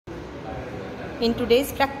In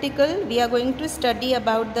today's practical, we are going to study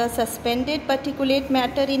about the suspended particulate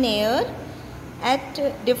matter in air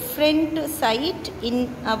at different site in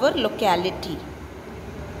our locality.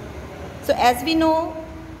 So as we know,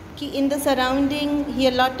 in the surrounding here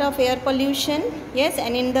lot of air pollution, yes,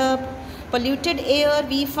 and in the polluted air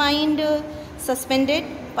we find suspended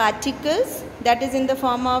particles, that is in the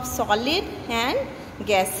form of solid and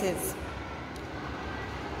gases.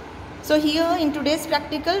 So here in today's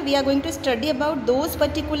practical we are going to study about those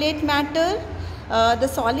particulate matter, the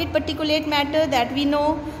solid particulate matter that we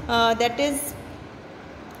know, that is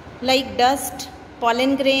like dust,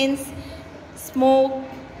 pollen grains, smoke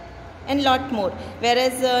and lot more.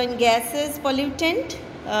 Whereas in gases, pollutant,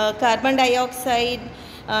 carbon dioxide,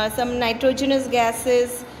 some nitrogenous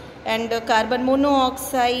gases and carbon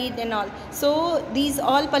monoxide and all. So these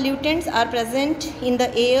all pollutants are present in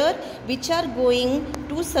the air which are going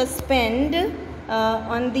to suspend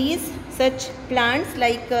on these such plants,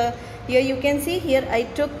 like here you can see, here I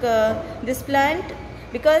took this plant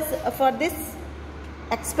because for this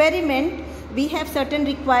experiment we have certain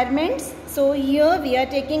requirements. So here we are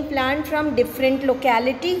taking plant from different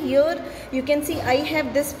locality. Here you can see I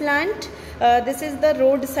have this plant, this is the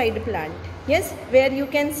roadside plant, yes, where you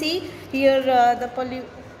can see here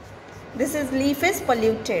this is leaf is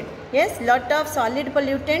polluted, yes, lot of solid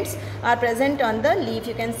pollutants are present on the leaf.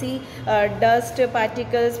 You can see dust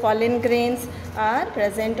particles, pollen grains are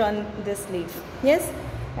present on this leaf, yes.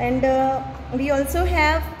 And we also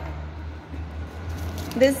have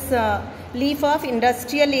this leaf of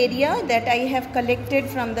industrial area that I have collected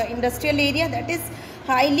from the industrial area, that is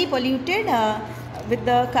highly polluted with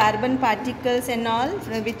the carbon particles and all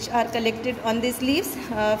which are collected on these leaves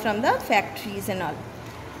from the factories and all.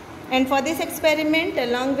 And for this experiment,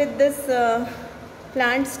 along with this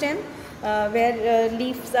plant stem where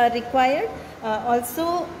leaves are required,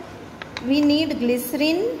 also we need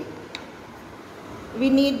glycerin, we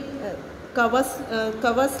need cover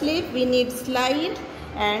slip, we need slide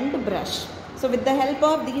and brush. So with the help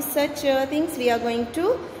of these such things we are going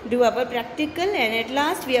to do our practical, and at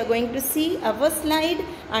last we are going to see our slide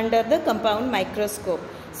under the compound microscope.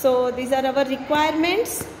 So these are our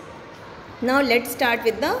requirements. Now let's start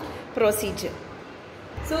with the procedure.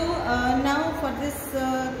 So now for this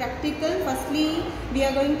practical, firstly we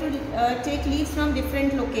are going to take leaves from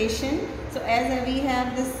different location. So as we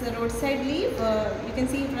have this roadside leaf, you can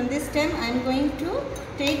see from this stem I am going to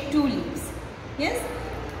take 2 leaves, yes.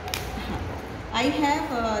 I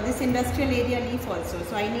have this industrial area leaf also,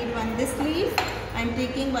 so I need one this leaf, I am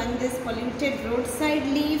taking one this polluted roadside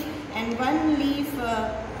leaf, and one leaf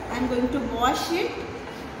I am going to wash it.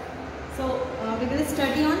 So we will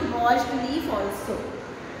study on washed leaf also.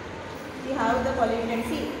 See how the pollutant,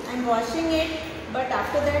 see I am washing it, but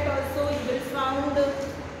after that also you will found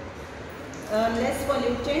less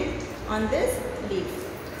pollutant on this leaf.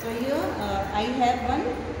 So here I have one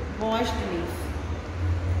washed leaf.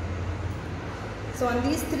 So on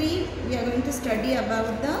these 3 we are going to study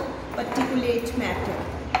about the particulate matter.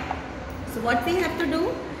 So what we have to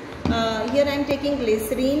do, here I am taking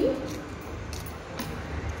glycerine,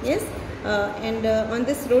 yes, and on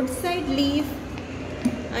this roadside leaf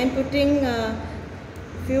I am putting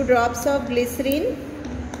few drops of glycerine,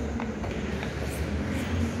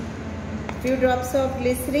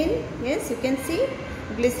 yes, you can see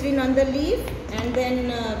glycerine on the leaf, and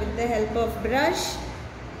then with the help of brush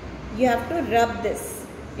you have to rub this.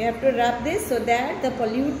 You have to rub this so that the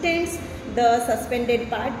pollutants, the suspended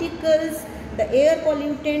particles, the air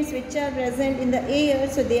pollutants which are present in the air,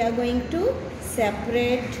 so they are going to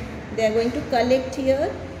separate, they are going to collect here.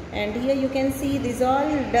 And here you can see these all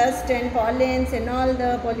dust and pollens and all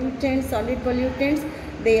the pollutants, solid pollutants,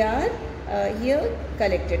 they are here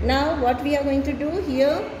collected. Now what we are going to do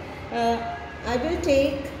here, I will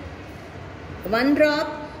take 1 drop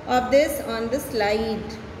of this on the slide.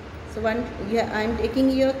 So I am taking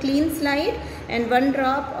here clean slide, and 1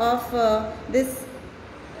 drop of this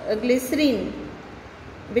glycerine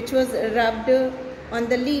which was rubbed on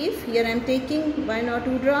the leaf. Here I am taking 1 or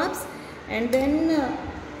 2 drops, and then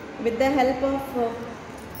with the help of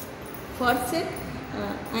forceps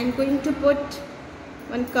I am going to put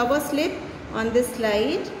 1 cover slip on this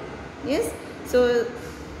slide, yes. So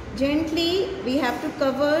gently we have to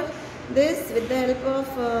cover this with the help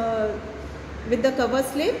of with the cover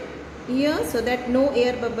slip here, so that no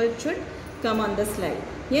air bubble should come on the slide,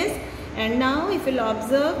 yes. And now if you will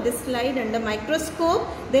observe this slide under microscope,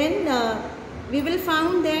 then we will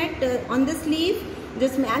found that on this leaf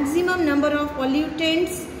this maximum number of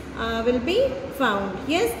pollutants will be found,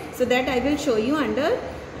 yes. So that I will show you under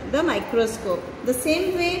the microscope. The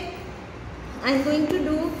same way I am going to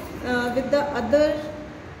do with with the other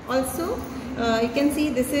also. You can see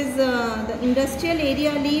this is the industrial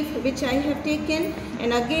area leaf which I have taken,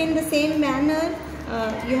 and again the same manner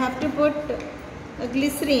you have to put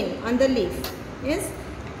glycerine on the leaf. Yes,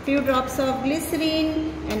 few drops of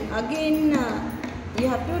glycerine, and again you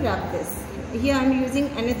have to rub this. Here I am using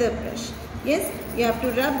another brush. Yes, you have to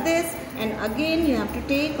rub this, and again you have to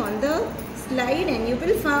take on the slide, and you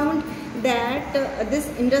will find that this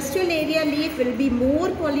industrial area leaf will be more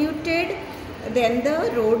polluted than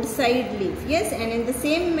the roadside leaf. Yes, and in the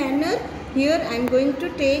same manner here I am going to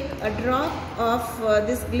take a drop of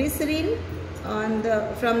this glycerine on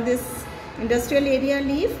from this industrial area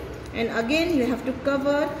leaf, and again you have to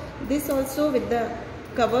cover this also with the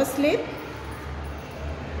cover slip.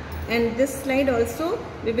 And this slide also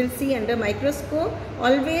we will see under microscope.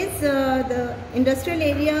 Always the industrial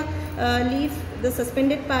area leaf, the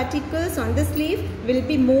suspended particles on this leaf will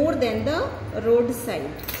be more than the roadside.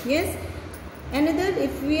 Yes. Another,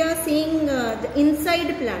 if we are seeing the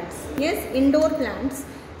inside plants, yes, indoor plants,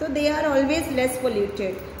 so they are always less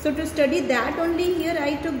polluted. So to study that only, here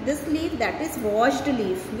I took this leaf, that is washed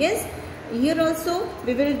leaf. Yes, here also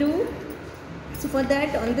we will do. So for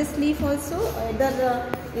that, on this leaf also, either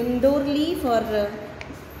indoor leaf or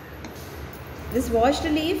this washed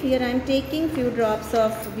leaf, here I am taking few drops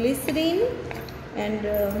of glycerine, and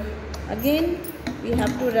again we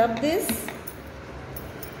have to rub this.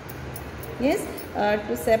 Yes,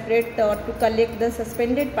 to separate or to collect the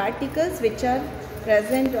suspended particles which are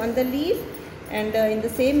present on the leaf, and in the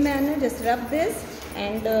same manner just rub this,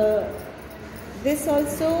 and this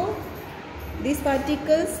also, these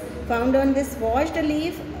particles found on this washed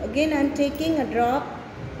leaf, again I am taking a drop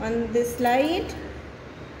on this slide,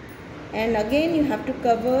 and again you have to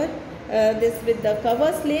cover this with the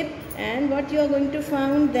cover slip. And what you are going to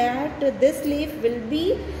find that this leaf will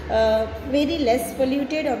be very less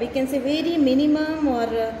polluted, or we can say very minimum, or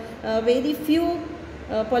very few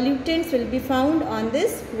pollutants will be found on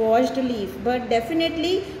this washed leaf. But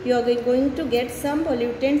definitely you are going to get some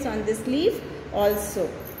pollutants on this leaf also.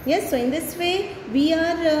 Yes, so in this way we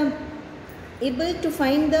are able to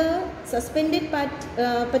find the suspended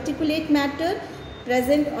particulate matter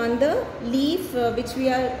present on the leaf which we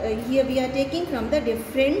are here we are taking from the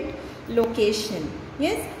different location.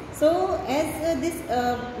 Yes, so as this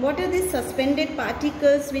what are these suspended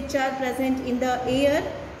particles which are present in the air?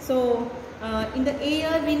 So in the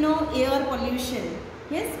air we know air pollution.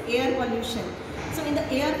 Yes, air pollution. So in the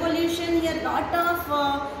air pollution, here lot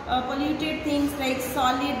of polluted things like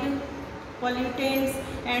solid pollutants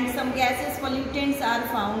and some gases pollutants are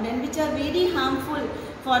found, and which are very harmful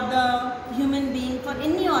for the human being, for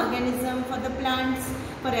any organism, for the plants,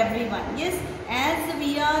 for everyone. Yes, as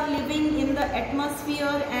we are living in the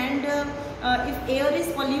atmosphere, and if air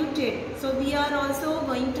is polluted, so we are also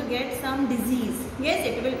going to get some disease. Yes,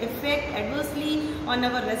 it will affect adversely on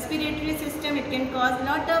our respiratory system. It can cause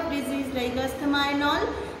lot of disease like asthma and all.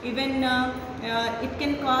 Even it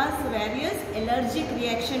can cause various allergic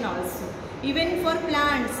reaction also. Even for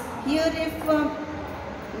plants, here if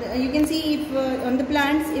you can see, if on the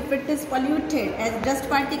plants, if it is polluted, as dust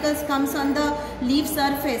particles comes on the leaf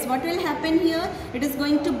surface, what will happen here? It is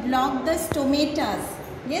going to block the stomatas.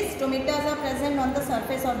 Yes, stomatas are present on the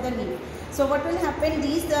surface of the leaf. So what will happen?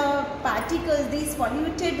 These particles, these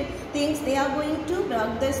polluted things, they are going to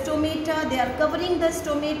block the stomata. They are covering the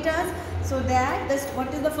stomatas. So that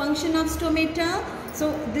what is the function of stomata?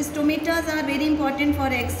 So the stomatas are very important for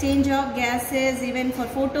exchange of gases, even for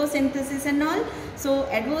photosynthesis and all. So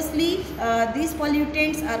adversely, these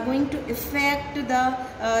pollutants are going to affect the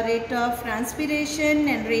rate of transpiration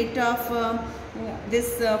and rate of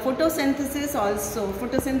this photosynthesis also.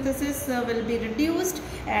 Photosynthesis will be reduced,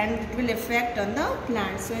 and it will affect on the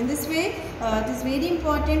plants. So in this way, it is very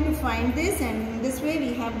important to find this, and in this way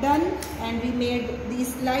we have done, and we made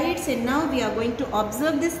these slides, and now we are going to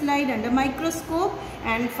observe this slide under microscope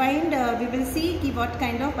and find, we will see what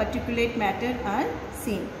kind of particulate matter are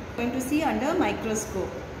seen. Going to see under microscope.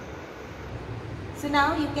 So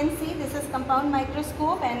now you can see this is compound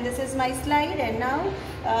microscope, and this is my slide, and now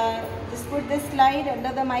just put this slide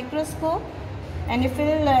under the microscope, and if you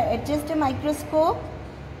will adjust a microscope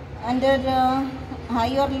under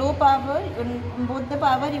high or low power, in both the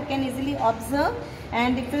power you can easily observe.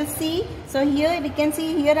 And if you see, so here we can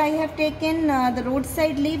see, here I have taken the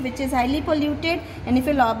roadside leaf which is highly polluted, and if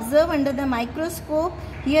you will observe under the microscope,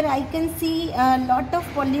 here I can see a lot of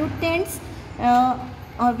pollutants,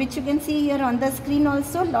 which you can see here on the screen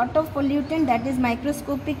also, lot of pollutant, that is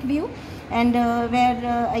microscopic view, and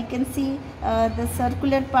where I can see the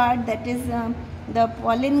circular part, that is the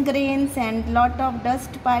pollen grains, and lot of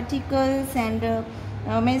dust particles, and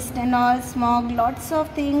mist and all, smog, lots of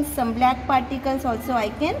things, some black particles also I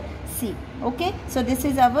can see. Okay, so this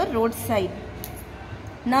is our roadside.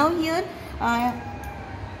 Now here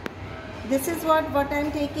this is what I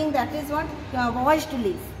am taking, that is what washed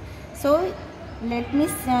leaf. So let me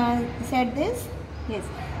set this. Yes,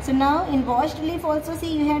 so now in washed leaf also,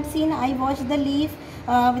 see, you had seen I washed the leaf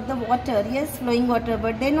with the water, yes, flowing water,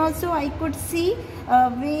 but then also I could see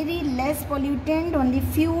very less pollutant, only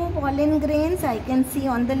few pollen grains I can see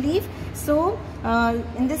on the leaf. So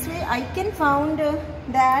in this way I can found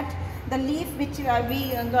that the leaf which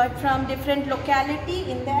we got from different locality,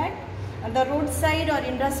 in that the roadside or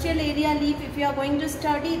industrial area leaf, if you are going to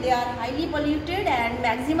study, they are highly polluted and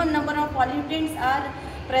maximum number of pollutants are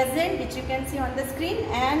present, which you can see on the screen.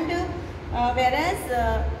 And whereas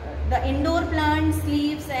the indoor plants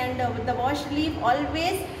leaves and with the washed leaf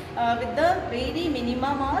always with the very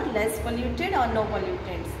minimum or less polluted or no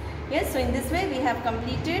pollutants. Yes, so in this way we have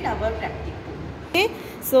completed our practical. Okay,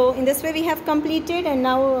 so in this way we have completed, and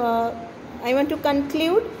now I want to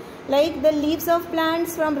conclude. Like the leaves of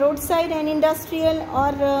plants from roadside and industrial,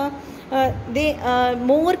 or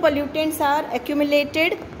more pollutants are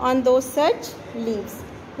accumulated on those such leaves.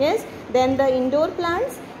 Yes, then the indoor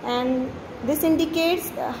plants, and this indicates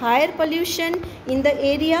higher pollution in the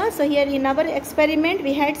area. So here in our experiment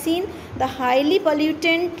we had seen the highly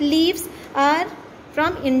pollutant leaves are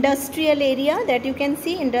from industrial area, that you can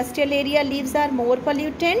see industrial area leaves are more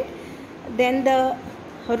pollutant than the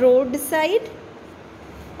roadside,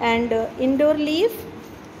 and indoor leaf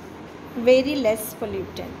very less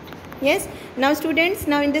pollutant. Yes, now students,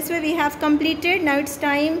 now in this way we have completed. Now it's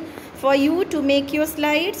time for you to make your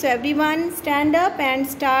slide. So everyone stand up and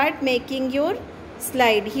start making your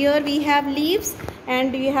slide. Here we have leaves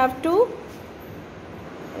and we have to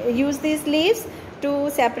use these leaves to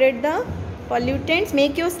separate the pollutants.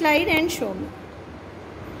 Make your slide and show me.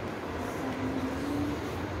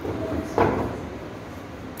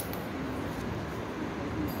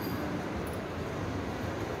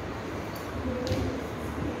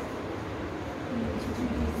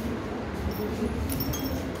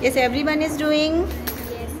 Yes, everyone is doing.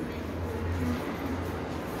 Yes.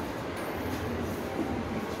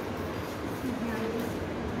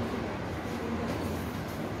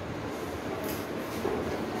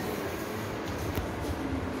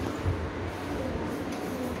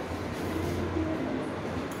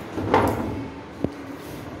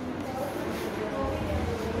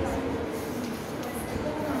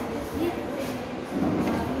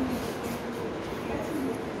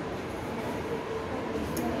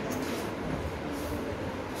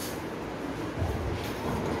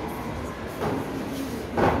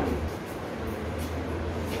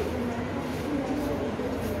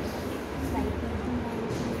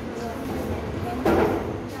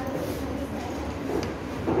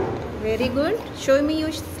 Very good. Show me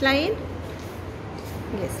your slide.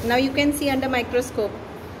 Yes. Now you can see under microscope.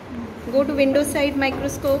 Go to window side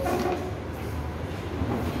microscope.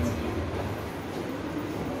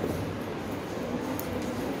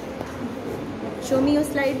 Show me your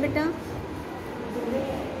slide, beta.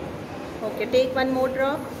 Okay. Take one more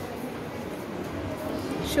drop.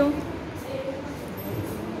 Show.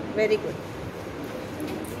 Very good.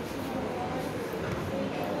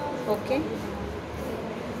 Okay.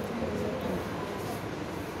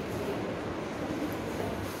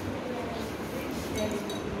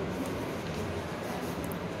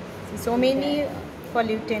 So many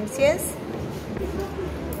pollutants, yes?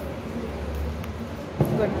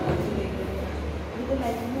 Good.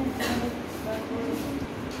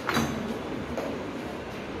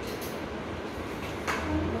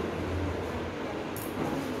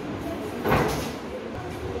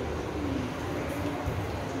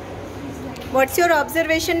 What's your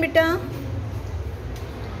observation, beta?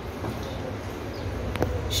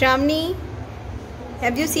 Shramni,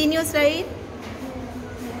 have you seen your slide?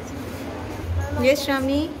 Yes,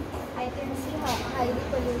 Shramni. I can see highly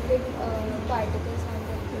polluted particles on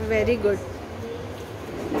the. Very good.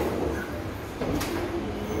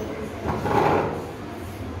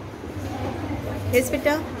 Yes,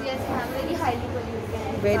 beta. Yes, ma'am. Very highly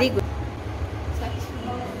polluted. Very good.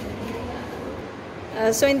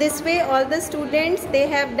 So in this way, all the students, they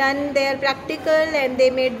have done their practical and they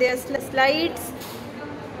made their slides,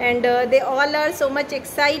 and they all are so much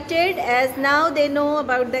excited as now they know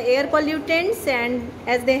about the air pollutants, and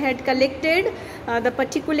as they had collected the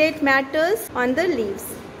particulate matters on the leaves.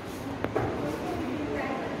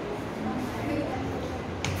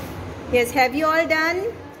 Yes, have you all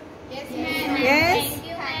done? Yes, ma'am. Yes? Thank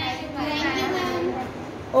you, ma'am.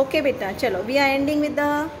 Okay, beta. Chalo, we are ending with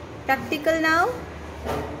the practical now.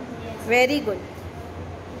 Very good.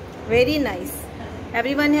 Very nice.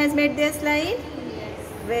 Everyone has made their slide?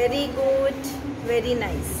 Very good. Very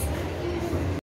nice.